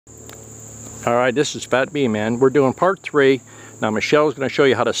Alright, this is Fat Bee Man. We're doing part 3. Now Michelle's going to show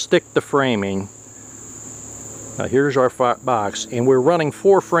you how to stick the framing. Now here's our box, and we're running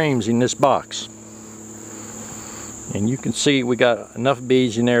 4 frames in this box. And you can see we got enough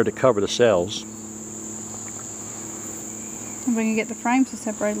beads in there to cover the cells. And we can get the frames to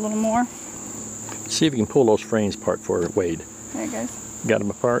separate a little more. See if you can pull those frames apart for Wade. There it goes. Got them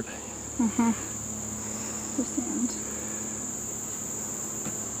apart? Mm-hmm. This end.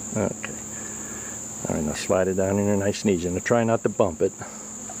 Okay. Alright, now slide it down in there nice and easy. And try not to bump it.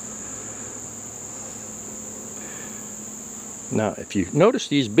 Now, if you notice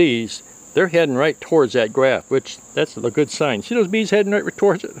these bees, they're heading right towards that graph, which that's a good sign. See those bees heading right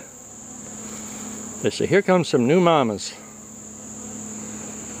towards it? They say, here comes some new mamas.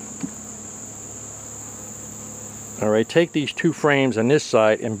 Alright, take these 2 frames on this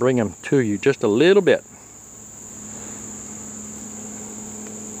side and bring them to you just a little bit.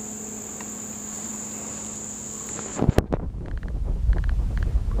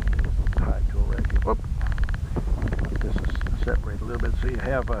 Whoop. Get this separated a little bit so you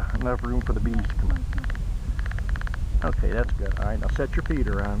have enough room for the bees to come in. Okay, that's good. Alright, now set your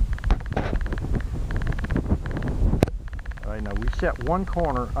feeder on. Alright, now we set one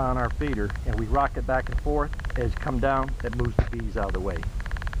corner on our feeder and we rock it back and forth. As you come down, it moves the bees out of the way.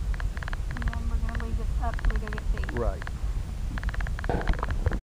 And then we're going to leave this up so we go get feed. Right.